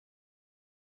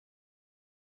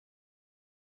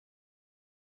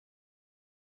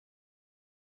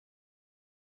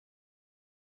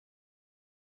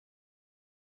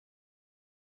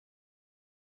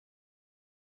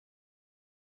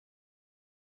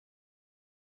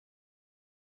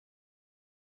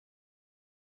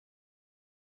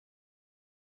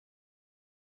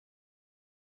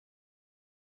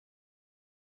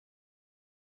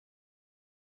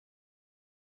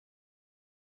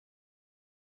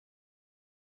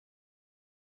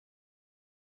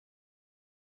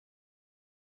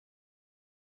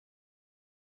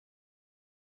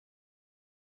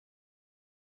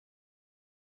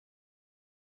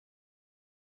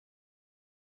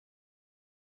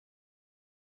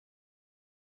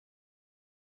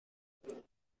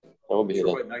won't be here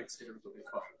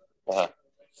then.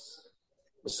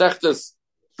 Mesechtes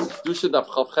Kiddushin Daf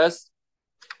Chavches,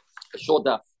 a short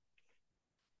daf.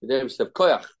 The name is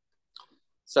Koyach.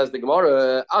 Says the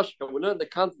Gemara, Ashka, we learned the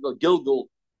concept of Gilgul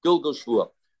Shvua.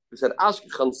 We said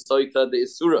Ashkechan Soita the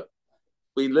Isura.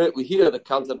 We hear the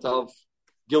concept of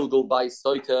Gilgul by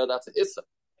Soita, that's an Issa.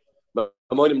 But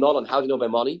how do you know by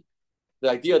money? The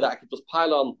idea that I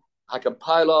can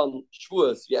pile on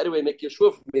shvuas. If you anyway make your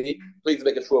shvua for me, please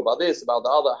make a shvua about this, about the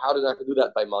other. How did I do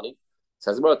that by money?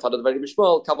 Says the very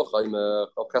bishmal kavachayim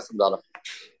of kasam dana.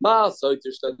 Ma soiter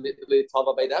shtadli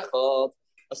tava beid echad.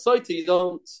 A soiter you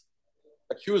don't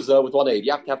accuse her with one aid.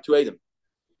 You have to have two aidim.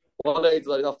 One aid is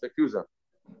not enough to accuse her.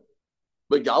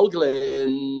 But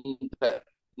Galglin,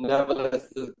 nevertheless,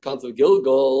 the concept of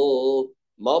Gilgal,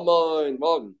 Mama and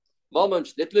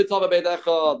shnitli tava beid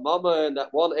echad. Mama and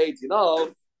that one aid is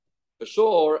enough. For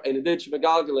sure, in addition to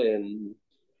Megalgalin,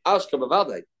 Ashka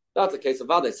Bavade. That's a case of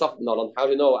Vade, something on. How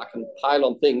do you know I can pile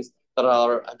on things that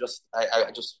are I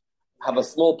just have a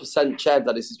small percent chance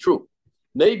that this is true?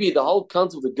 Maybe the whole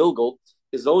concept of the Gilgal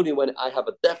is only when I have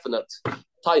a definite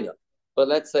taina. But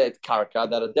let's say it's karaka,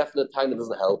 that a definite taina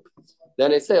doesn't help.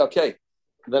 Then I say, okay.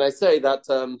 Then I say that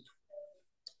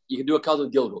you can do a concept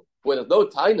of Gilgal. When there's no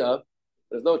taina,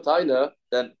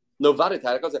 then no Vade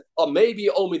taina. I can say, oh, maybe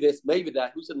you owe me this, maybe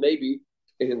that. Who said maybe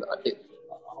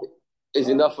is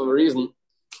enough of a reason?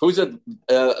 Who said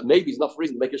maybe it's enough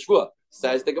reason to make a shvua?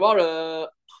 Says the Gemara.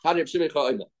 It's exer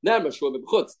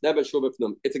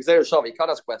shav. You can't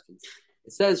ask questions.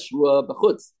 It says shvua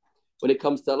b'chutz when it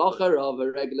comes to halacha of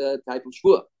a regular type of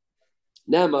shvua.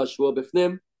 Nema shvua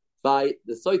b'fnim by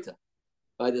the soita.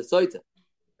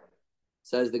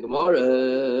 Says the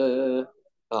Gemara.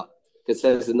 It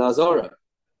says the Nazara,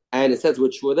 and it says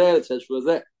which shvua there. It says shvua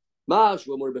there. Ma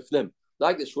shvua more b'fnim.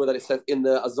 Like the shvua that it says in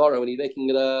the Azara when you're making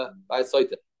it by a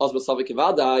soita. Asba savik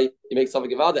evadai, you make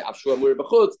savik evadai. Afshua mur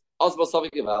b'chutz. Asba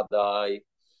savik evadai.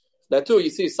 Now too, you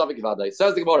see savik evadai.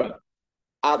 Says the Gemara.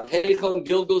 Ad heichon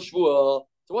gilgul shvua.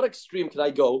 To what extreme can I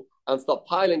go and stop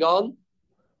piling on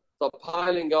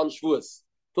shvuas?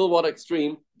 Till what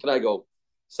extreme can I go?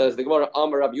 Says the Gemara.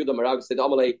 Amar Rabbi Yudah Marag said,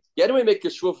 Amalei, you anyway make a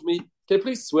shvua for me? Can you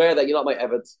please swear that you're not my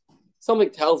eved? Something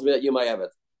tells me that you're my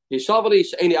eved. Hishavali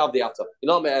she'eni avdi ata.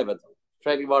 You're not my eved.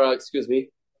 Frankly, Gemara, excuse me.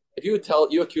 If you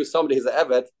accuse somebody he's an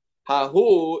eved,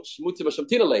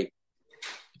 if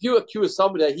you accuse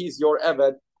somebody that he's your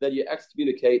eved, then you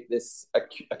excommunicate this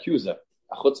accuser.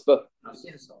 A chutzpah.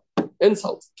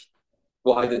 Insult.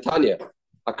 Why the Tanya?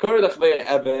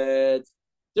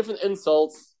 Different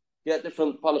insults get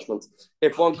different punishments.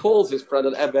 If one calls his friend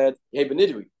an eved,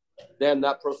 then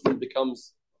that person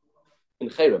becomes in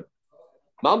cherem.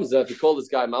 Mamza, if you call this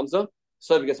guy Mamza,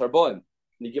 so if he gets our boy, and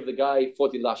you give the guy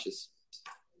 40 lashes.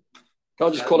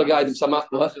 Can't just call a guy to Samat.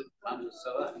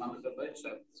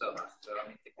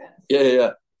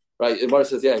 Yeah. Right. The Gemara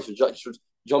says, he should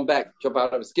jump out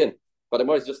of his skin. But the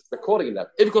Gemara is just recording him that.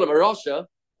 If you call him a Rasha,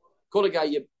 call a guy,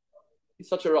 he's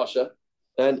such a Rasha,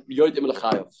 then Yodim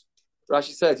L'chayav.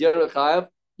 Rashi says, Yodim L'chayav,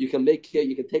 you can take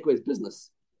away his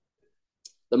business.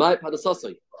 The Ma'at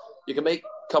Padasasai, you can make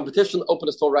competition, open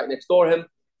a store right next door to him,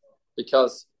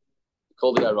 because you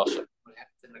call the guy Rasha.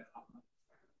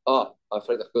 I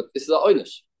afraid that's good. This is an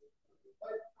oynish.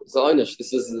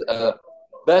 This is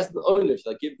best oynish.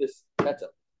 I give this better.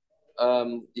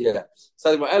 I'm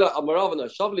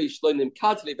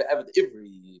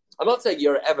not saying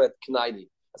you're Evet Knaini.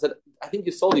 I said I think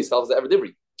you sold yourself as Evet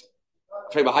Ivri.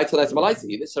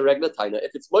 This is a regular taina.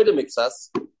 If it's moida mixas,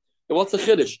 then what's a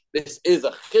chiddush? This is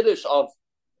a chiddush of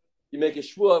you make a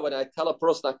shvua when I tell a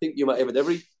person I think you're my Evet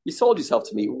Ivri. You sold yourself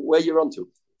to me. Where you're onto?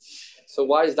 So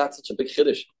why is that such a big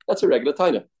chiddush? That's a regular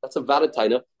taina. That's a valid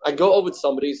taina. I go over to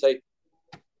somebody and say,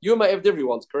 "You and my every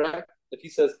once, correct?" If he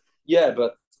says, "Yeah,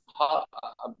 but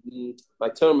my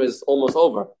term is almost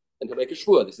over," and he'll make a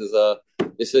shvua. This is a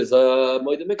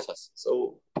moida mixas.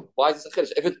 So why is this a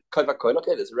chiddush? If it's kavak koin,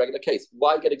 okay, there's a regular case.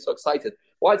 Why getting so excited?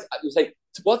 Why you say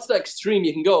what's the extreme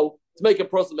you can go to make a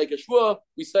person make a shvua?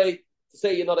 We say to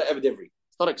say you're not an evidivri.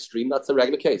 It's not extreme. That's a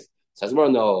regular case. Says more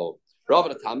no.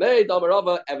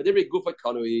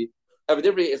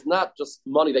 Evidivri is not just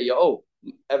money that you owe.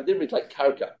 Evidivri is like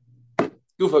karka,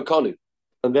 gufa kanu,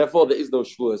 and therefore there is no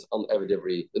shvuas on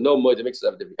evidivri. There's no moed mixes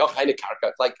evidivri. Oh, kind of karka,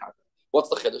 it's like karka. What's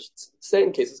the chiddush?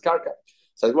 Same case as karka.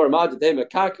 Says more of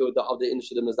the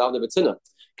initiative is down the betzina.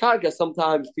 Karka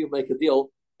sometimes people make a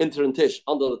deal inter and tish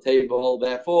under the table.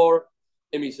 Therefore,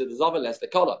 imi said the less the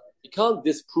color. You can't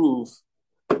disprove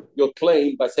your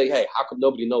claim by saying, "Hey, how come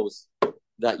nobody knows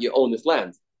that you own this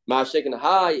land?" Over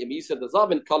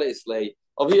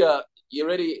here, you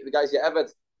already the guys you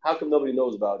evet, How come nobody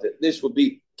knows about it? This would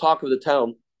be talk of the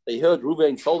town. They heard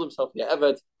Ruvain sold himself to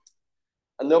Eved,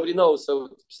 and nobody knows. So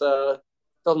it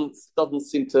doesn't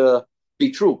seem to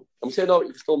be true. And we say no,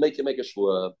 you still make a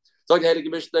shvua. So the Heilige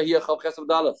Mishnah here, Chav Chesed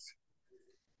Dalef.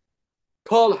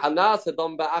 Kol Hanas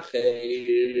Adam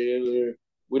Ba'acher.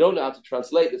 We don't know how to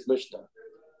translate this Mishnah.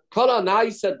 Kol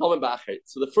Hanai said Dam Ba'acher.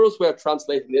 So the first way of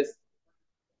translating this,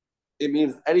 it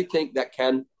means anything that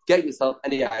can get yourself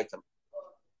any item.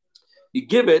 You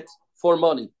give it for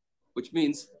money, which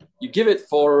means you give it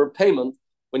for payment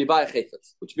when you buy a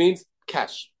chayfetz, which means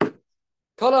cash. I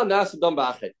want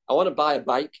to buy a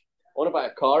bike. I want to buy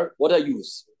a car. What do I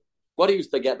use? What do I use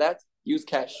to get that? Use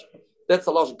cash. That's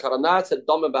the logic.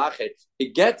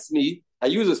 It gets me. I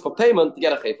use this for payment to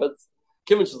get a chayfetz.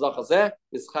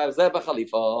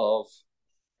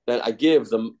 Then I give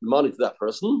the money to that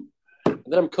person, and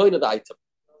then I'm coin of the item.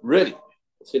 Really,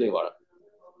 what's feeling about it?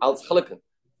 Al chalipin.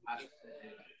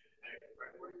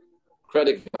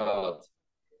 Credit card.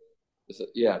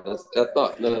 Yeah, that's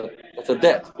not. No, that's a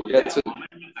debt.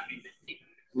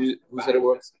 Who said it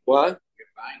works? Why?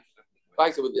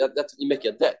 That's you make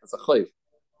your debt. That's a chayv.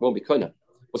 Won't be koina.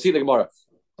 We'll see the Gemara.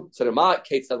 So the Ma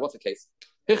Kate said, what's the case?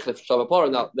 Hichlif shavapara.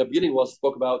 Now the beginning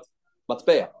spoke about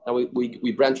matbeya. Now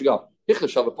we branching off. Hichlif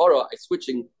shavapara. I'm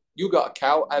switching. You got a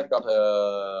cow. I've got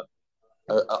a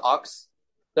ox.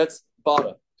 That's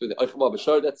bada. To the Eichel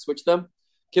B'Shor. Let's switch them.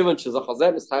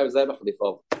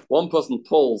 One person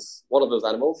pulls one of those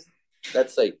animals.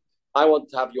 Let's say, I want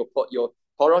to have your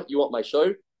para, you want my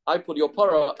show. I pull your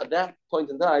para. At that point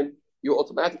in time, you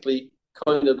automatically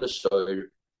kind of the show.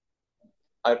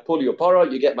 I pull your para,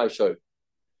 you get my show.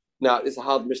 Now, it's a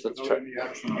hard mission to try.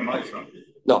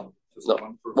 No, it's not.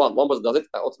 One person does it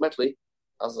automatically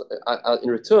in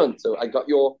return. So I got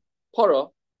your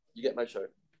para, you get my show.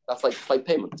 That's like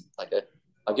payment. I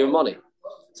give him money.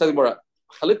 Says the Gemara.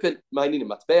 Chalipin, ma'inin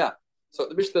matbeya. So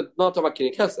the Mishnah not talking about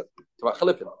kini kesef, about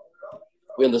chalipin.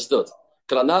 We understood.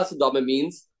 Kalanas dama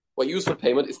means what you use for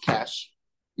payment is cash.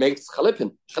 Makes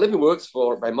chalipin. Chalipin works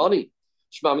by money.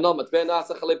 Shema minam matbeya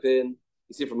nasa chalipin.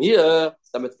 You see from here,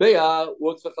 the matbeya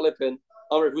works for chalipin.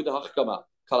 Amar vuda hachkama.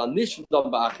 Kalanish dam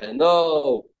ba'achen.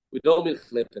 No, we don't mean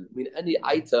chalipin. We mean any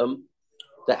item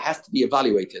that has to be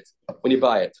evaluated when you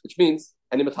buy it, which means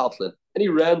any metaltlin, any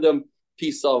random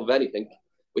piece of anything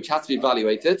which has to be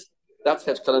evaluated. That's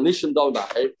Kalanishan Dom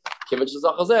Bacher.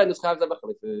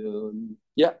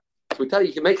 Yeah. So we tell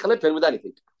you can make chalipin with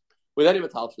anything. With any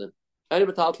metaltlin. Any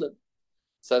metaltlin.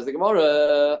 Says the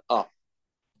Gemara,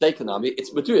 Deikanami,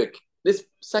 it's Metuik. This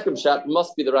second shot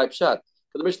must be the right shot.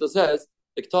 But the Mishnah says,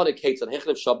 Iktonic hates and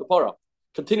Hechlif Shabapara.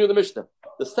 Continue the Mishnah.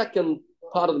 The second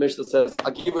part of the Mishnah says,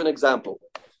 I'll give you an example.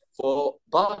 For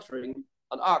bartering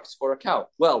an ox for a cow.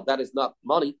 Well, that is not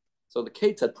money. So the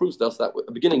Ketzad proves to us that at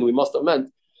the beginning we must have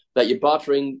meant that you're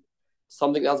bartering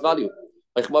something that has value.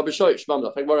 It's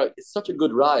such a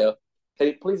good raya. Can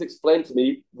you please explain to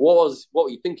me what were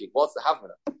you thinking? What's the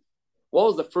havana? What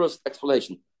was the first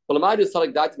explanation? Well, my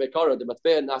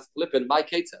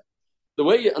Ketzad. The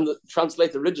way you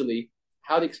translate originally,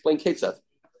 how do you explain Ketzad?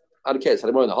 How do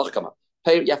Ketzad?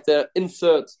 You have to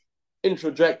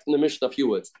interject in the Mishnah a few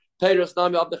words. Peiros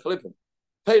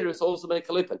also make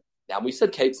chalipin. Now we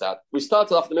said Ketzad. We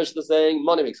started off the Mishnah saying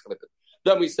money makes chalipin.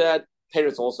 Then we said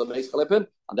Peiros also makes chalipin,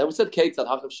 and then we said Ketzad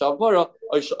hachav shavara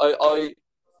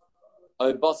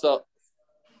I basa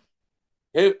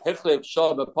hichlib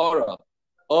shavapara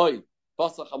I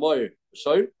basa chamoy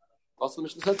show. What's the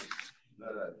Mishnah said?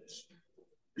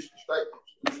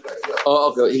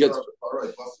 Oh, okay. He goes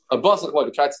a basa chamoy.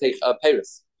 We tried to say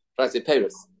Peiros. Try to say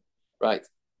Peiros, right?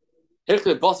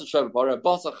 Hichlib basa shavapara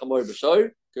basa chamoy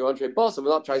b'shoy. You want to say boss, and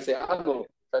we're not trying to say animal,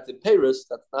 trying to say Paris.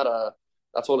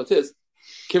 That's all it is.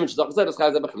 Says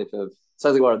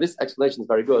this explanation is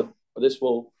very good, but this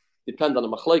will depend on the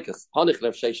machlokes. Is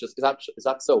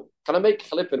that so? Can I make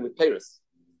chalipin with Paris,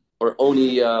 or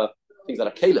only things that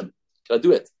are kalim? Can I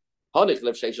do it? Paris of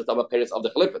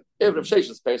the chalipin. If Rav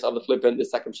Sheshes Paris of the chalipin, the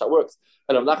second shot works.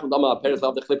 And Rav Nachman Paris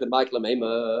of the chalipin, Michael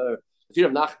if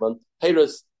you're Rav Nachman,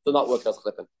 Paris does not work as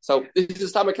chalipin. So this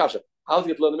is Tamar Kasha. How do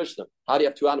you learn the Mishnah? How do you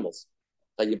have two animals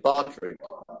that you're bartering?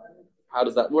 How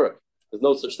does that work? There's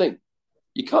no such thing.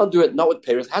 You can't do it not with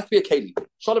pairs. It has to be a keli.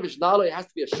 Shalavish nala, it has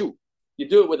to be a shoe. You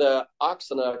do it with an ox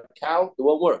and a cow, it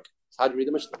won't work. So how do you read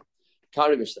the Mishnah?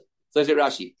 Can't read Mishnah. So here's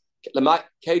Rashi.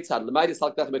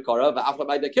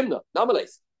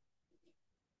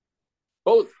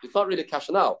 Both. It's not really a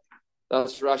kasha now.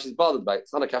 That's what Rashi's bothered by.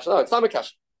 It's not a kasha now. It's not a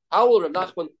kasha. How will Rav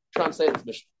Nachman translate this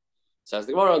Mishnah? Says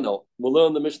the Gemara, no. We'll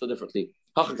learn the Mishnah differently.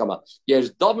 We're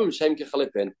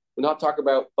not talking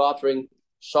about bartering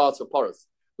shots or paras.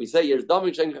 We say here's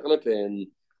damage and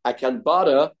I can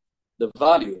borrow the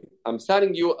value. I'm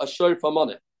selling you a shor for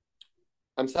money.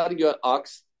 I'm selling you an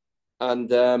ox,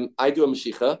 and I do a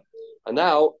mashicha, and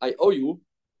now I owe you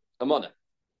a money.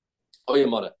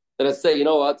 Then I say, you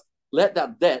know what? Let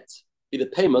that debt be the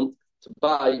payment to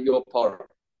buy your power.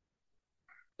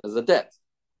 As a debt.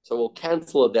 So we'll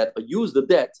cancel a debt or use the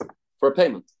debt for a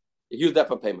payment. You use that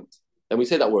for payment. And we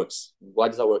say that works. Why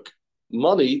does that work?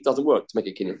 Money doesn't work to make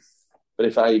a kinyan. But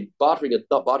if I'm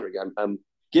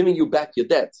giving you back your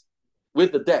debt.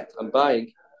 With the debt, I'm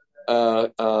buying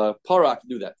para to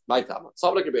do that. My time.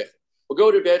 We'll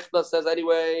go to Rebbe that says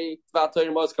anyway,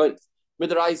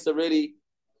 Midraisa really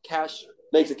cash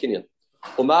makes a kinyan.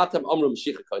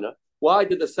 Why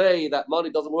did they say that money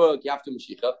doesn't work? You have to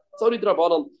mashicha. It's only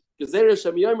drabanan. It's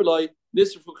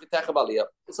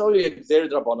only a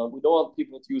drabanan. We don't want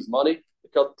people to use money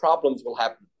because problems will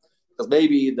happen. Because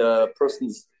maybe the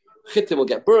person's chitim will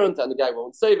get burnt and the guy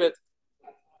won't save it.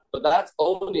 But that's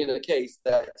only in a case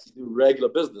that you do regular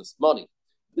business, money.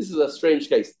 This is a strange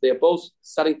case. They are both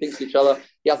selling things to each other.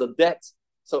 He has a debt.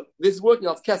 So this is working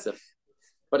out kesef.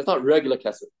 But it's not regular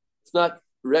kesef. It's not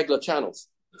regular channels.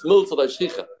 It's milza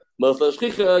l'shchicha. Milza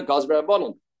l'shchicha, gaz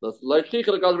b'rabbanon. Milza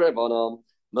l'shchicha, gaz b'rabbanon.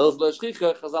 Milza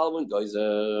l'shchicha, chazal when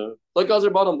geyser. Like gaz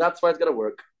b'rabbanon, that's why it's going to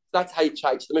work. That's how you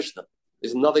charge the Mishnah.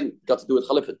 There's nothing got to do with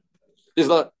chalipin.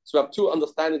 So we have two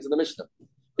understandings in the Mishnah.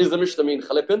 Is the Mishnah mean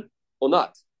chalipin or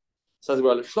not? Says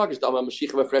well, so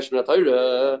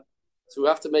we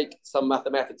have to make some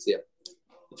mathematics here.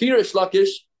 The Fir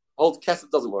Shlakish holds kesef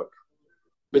doesn't work.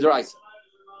 Midraisa.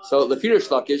 So the Fir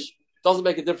Shlakish doesn't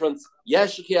make a difference.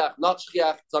 Yes, shchiach, not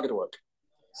shchiach, it's not going to work.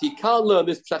 So he can't learn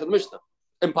this pshat of the Mishnah.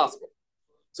 Impossible.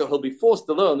 So he'll be forced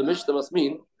to learn the Mishnah must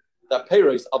mean that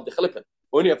peiros of the chalipin.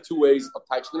 We only have two ways of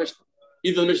teaching the Mishnah.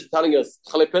 Either the Mishnah telling us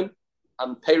chalipin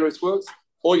and peiros works,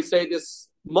 or you say this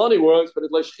money works, but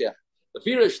it's like shchiach. The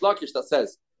Fir Shlakish that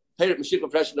says peiros mashiach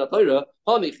fresh in the Torah,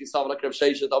 honey chisav like Rav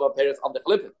Sheshes of peiros of the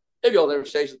chalipin. If you're the Rav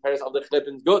Sheshes peiros of the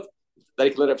chalipin is good, then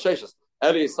you can learn Rav Sheshes.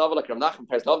 Eli chisav like Rav Nachman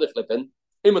peiros of the chalipin.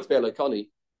 Imut be like honey,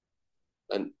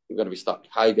 and you're going to be stuck.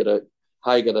 How you gonna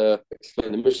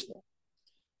explain the Mishnah?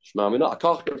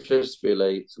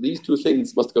 So these two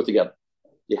things must go together.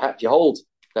 You hold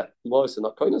that Mois and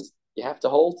not koinas. You have to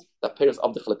hold that peiros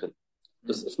of the chalipin.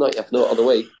 Because if not, you have no other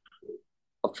way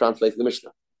of translating the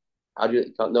Mishnah. How do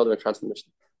you can't know the way to translate the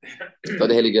Mishnah? So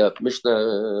the Heilige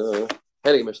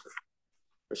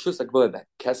Mishnah,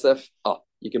 Kesef.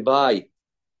 You can buy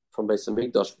from Beis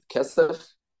Hamikdash with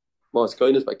Kesef. Mois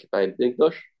koinas by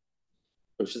Hamikdash.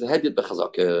 Which is a hedit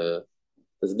bechazak.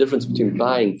 There's a difference between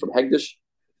buying from Hegdish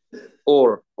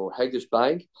or Hegdish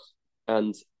buying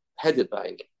and hedit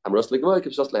buying. I'm rustling away,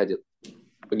 it's just hedit.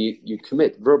 When you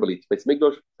commit verbally to Beis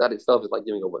Hamikdash, that itself is like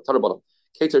giving over. Tarabanam.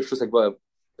 Keter shusek boy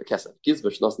the kesef.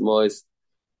 Gizba shnas mois.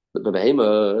 The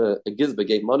behema a gizba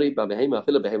gave money. But behema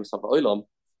fila behema safa oilam.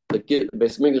 The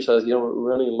Beis Hamikdash says, we're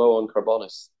running low on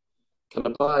carbonis. Can I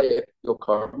buy your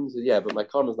carbon? He said, yeah, but my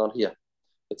carbon's not here.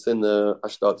 It's in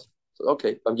Ashdod. So,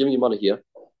 okay, I'm giving you money here.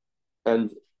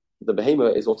 And the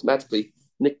behema is automatically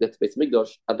nicked to Beis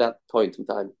Hamikdash at that point in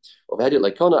time. What's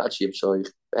the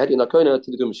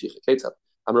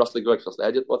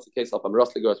case of I'm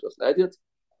roughly going to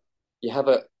you have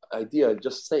an idea,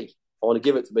 just say, I want to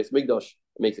give it to Beis Hamikdash,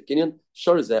 it makes a kinyan.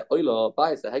 Sure is that oila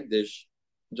buys a hegdish,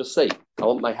 just say, I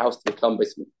want my house to become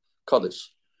Beis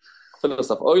Kaddish. I know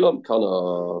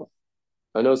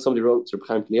somebody wrote to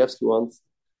Chaim Kanievsky once,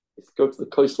 if you go to the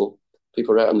coastal,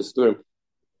 people right on the storm.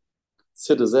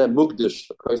 Mugdish,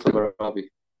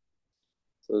 Maravi.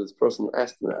 So this person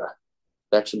asked him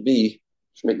that should make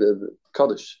the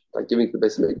Kaddish, like giving to the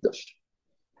Beis Hamikdash.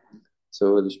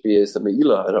 So there should be some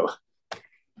Meila, I know.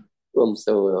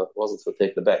 So wasn't so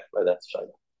taken aback by that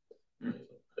China.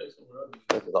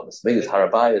 Biggest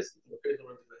Harabai is.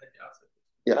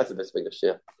 Yeah, that's the Beis Hamikdash,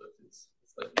 yeah.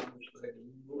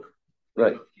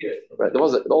 Right. There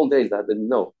was in the old days that I didn't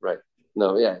know, right?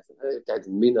 No, yeah, I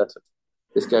didn't mean that.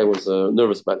 This guy was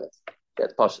nervous by that. He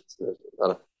had pashits.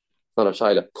 Not a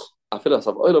shaila. I feel like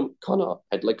oilam kana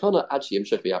had like kana actually im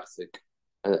shech v'yachzik.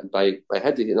 And by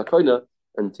heading in a koina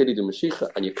until you do mashicha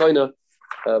and you koina.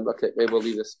 Okay, maybe we'll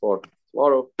leave this for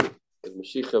tomorrow. With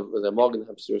mashicha with a morgan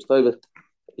hamster toilet.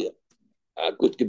 Yeah, good.